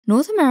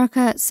North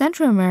America,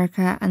 Central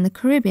America, and the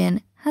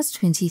Caribbean has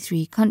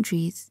 23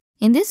 countries.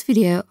 In this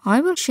video,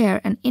 I will share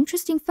an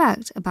interesting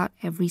fact about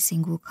every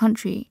single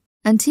country.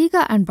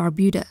 Antigua and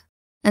Barbuda.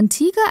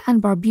 Antigua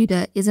and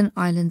Barbuda is an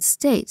island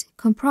state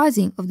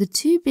comprising of the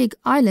two big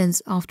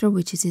islands after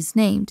which it is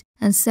named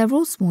and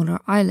several smaller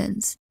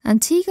islands.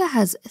 Antigua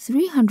has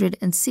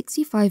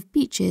 365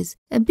 beaches,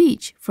 a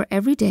beach for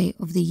every day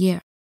of the year.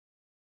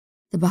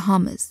 The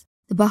Bahamas.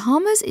 The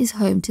Bahamas is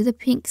home to the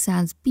Pink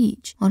Sands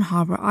Beach on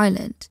Harbour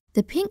Island.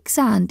 The pink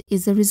sand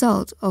is the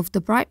result of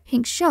the bright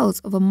pink shells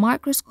of a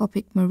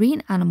microscopic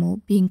marine animal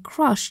being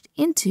crushed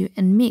into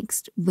and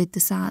mixed with the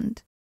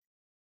sand.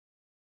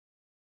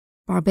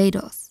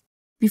 Barbados.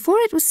 Before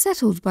it was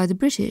settled by the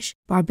British,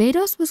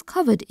 Barbados was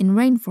covered in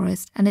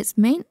rainforest and its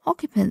main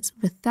occupants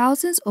were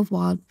thousands of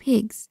wild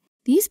pigs.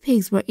 These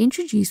pigs were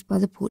introduced by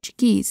the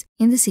Portuguese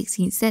in the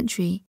 16th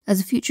century as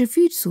a future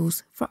food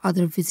source for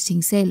other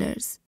visiting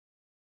sailors.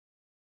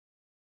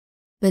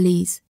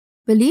 Belize.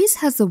 Belize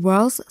has the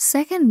world's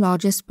second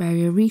largest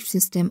barrier reef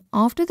system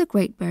after the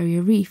Great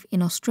Barrier Reef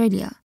in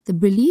Australia. The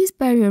Belize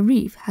Barrier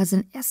Reef has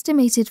an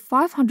estimated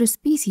 500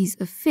 species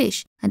of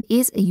fish and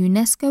is a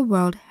UNESCO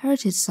World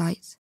Heritage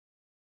Site.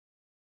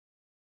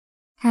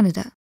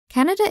 Canada.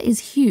 Canada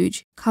is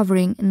huge,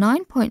 covering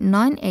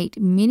 9.98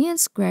 million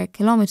square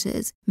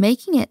kilometers,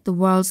 making it the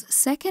world's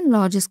second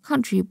largest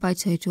country by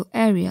total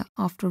area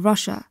after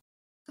Russia.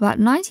 About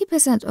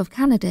 90% of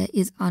Canada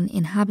is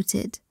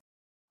uninhabited.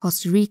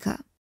 Costa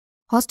Rica.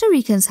 Costa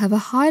Ricans have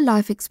a high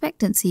life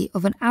expectancy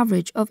of an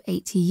average of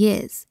 80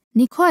 years.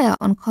 Nicoya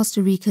on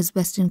Costa Rica's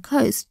western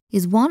coast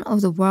is one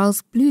of the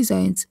world's blue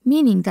zones,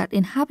 meaning that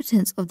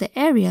inhabitants of the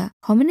area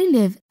commonly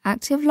live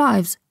active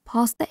lives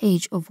past the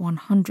age of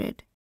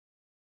 100.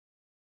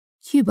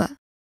 Cuba.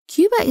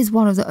 Cuba is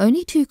one of the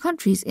only two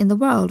countries in the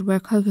world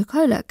where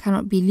Coca-Cola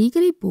cannot be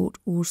legally bought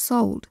or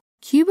sold.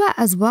 Cuba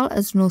as well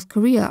as North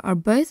Korea are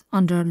both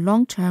under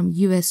long-term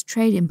US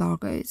trade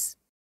embargoes.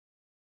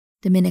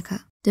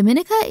 Dominica.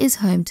 Dominica is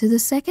home to the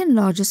second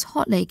largest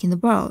hot lake in the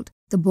world.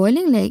 The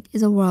Boiling Lake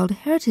is a World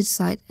Heritage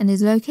Site and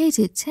is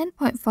located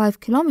 10.5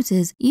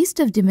 kilometers east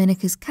of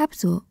Dominica's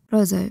capital,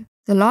 Roseau.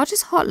 The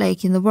largest hot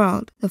lake in the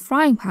world, the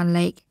Frying Pan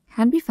Lake,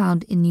 can be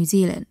found in New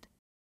Zealand.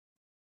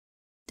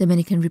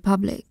 Dominican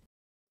Republic.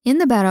 In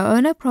the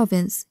Barahona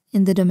province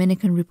in the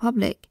Dominican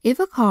Republic, if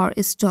a car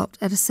is stopped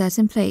at a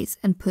certain place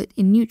and put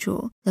in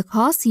neutral, the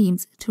car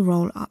seems to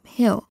roll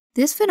uphill.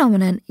 This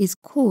phenomenon is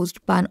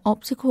caused by an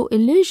optical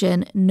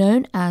illusion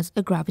known as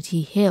a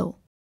gravity hill.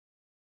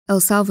 El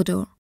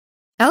Salvador.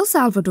 El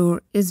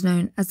Salvador is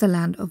known as the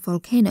land of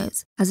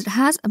volcanoes, as it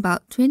has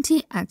about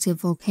 20 active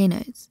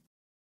volcanoes.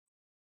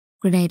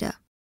 Grenada.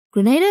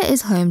 Grenada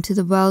is home to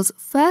the world's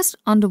first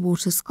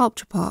underwater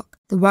sculpture park.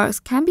 The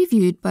works can be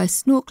viewed by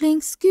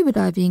snorkeling, scuba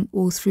diving,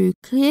 or through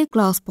clear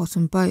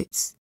glass-bottomed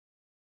boats.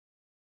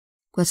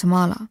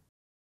 Guatemala.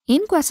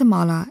 In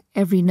Guatemala,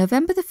 every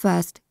November the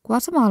 1st,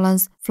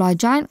 Guatemalans fly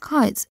giant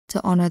kites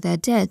to honor their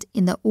dead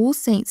in the All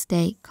Saints'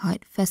 Day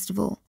Kite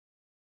Festival.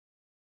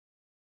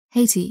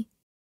 Haiti.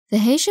 The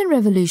Haitian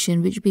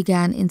Revolution, which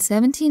began in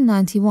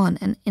 1791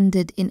 and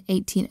ended in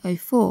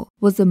 1804,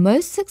 was the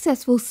most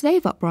successful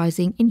slave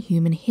uprising in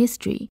human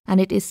history,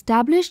 and it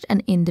established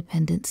an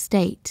independent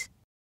state.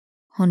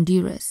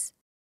 Honduras.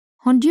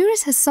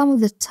 Honduras has some of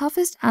the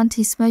toughest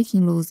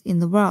anti-smoking laws in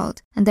the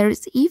world, and there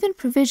is even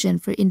provision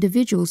for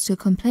individuals to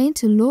complain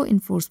to law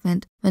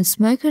enforcement when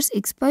smokers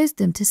expose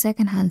them to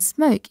secondhand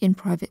smoke in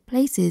private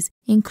places,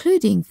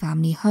 including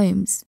family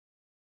homes.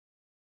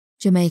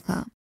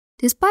 Jamaica.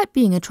 Despite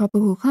being a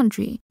tropical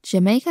country,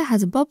 Jamaica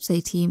has a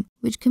bobsleigh team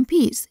which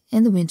competes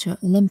in the Winter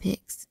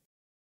Olympics.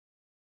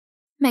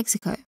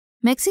 Mexico.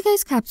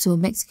 Mexico's capital,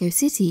 Mexico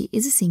City,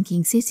 is a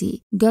sinking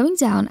city, going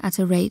down at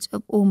a rate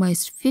of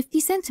almost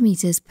 50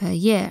 centimeters per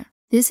year.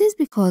 This is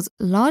because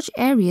large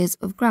areas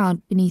of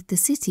ground beneath the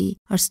city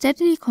are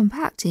steadily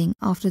compacting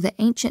after the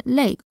ancient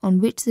lake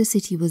on which the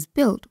city was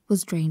built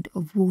was drained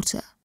of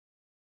water.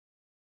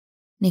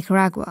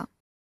 Nicaragua.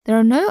 There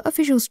are no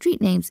official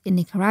street names in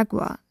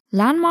Nicaragua.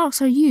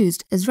 Landmarks are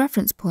used as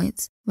reference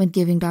points when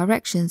giving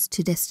directions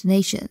to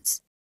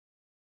destinations.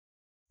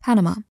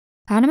 Panama.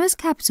 Panama's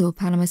capital,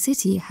 Panama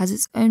City, has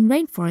its own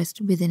rainforest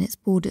within its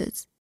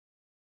borders.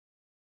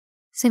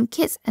 St.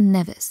 Kitts and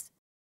Nevis.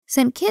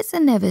 St. Kitts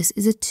and Nevis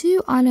is a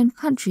two-island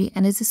country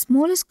and is the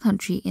smallest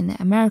country in the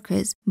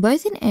Americas,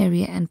 both in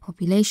area and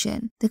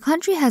population. The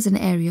country has an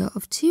area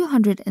of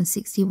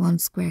 261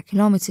 square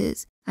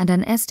kilometers and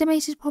an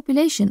estimated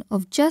population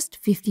of just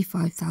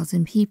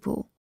 55,000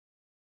 people.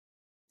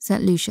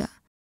 St. Lucia.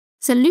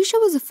 St. Lucia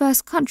was the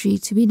first country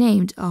to be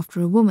named after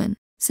a woman,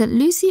 St.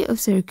 Lucy of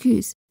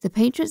Syracuse, the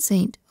patron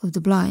saint of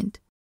the blind.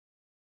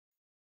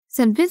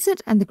 St.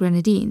 Vincent and the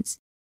Grenadines.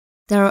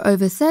 There are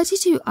over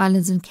 32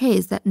 islands and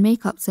cays that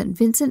make up St.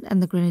 Vincent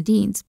and the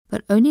Grenadines,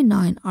 but only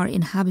 9 are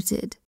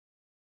inhabited.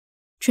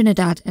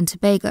 Trinidad and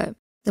Tobago.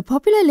 The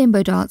popular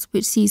limbo dance,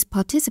 which sees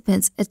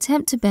participants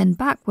attempt to bend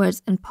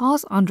backwards and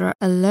pass under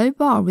a low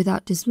bar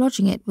without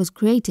dislodging it, was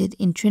created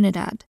in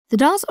Trinidad. The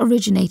dance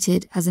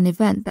originated as an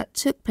event that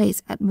took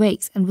place at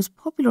wakes and was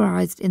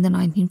popularized in the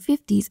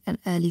 1950s and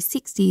early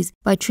 60s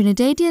by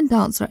Trinidadian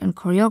dancer and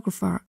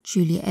choreographer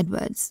Julia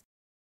Edwards.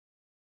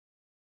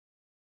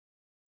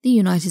 The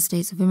United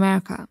States of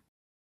America.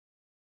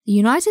 The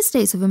United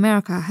States of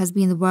America has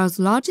been the world's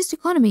largest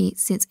economy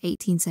since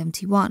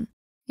 1871.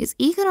 Its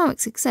economic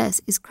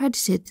success is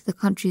credited to the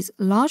country's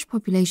large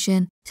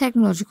population,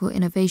 technological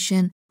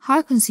innovation,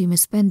 high consumer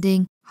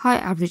spending, high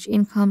average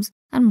incomes,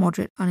 and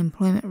moderate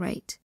unemployment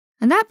rate.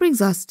 And that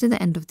brings us to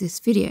the end of this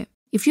video.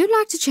 If you'd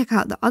like to check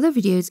out the other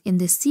videos in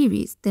this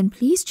series, then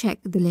please check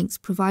the links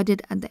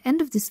provided at the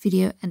end of this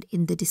video and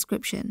in the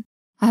description.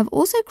 I have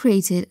also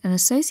created an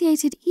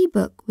associated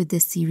ebook with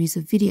this series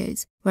of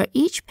videos, where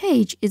each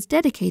page is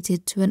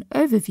dedicated to an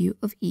overview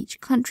of each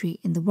country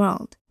in the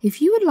world.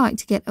 If you would like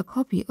to get a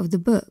copy of the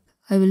book,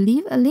 I will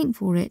leave a link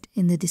for it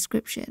in the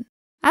description.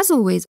 As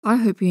always, I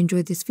hope you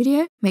enjoyed this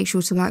video. Make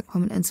sure to like,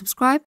 comment, and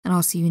subscribe, and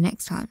I'll see you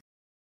next time.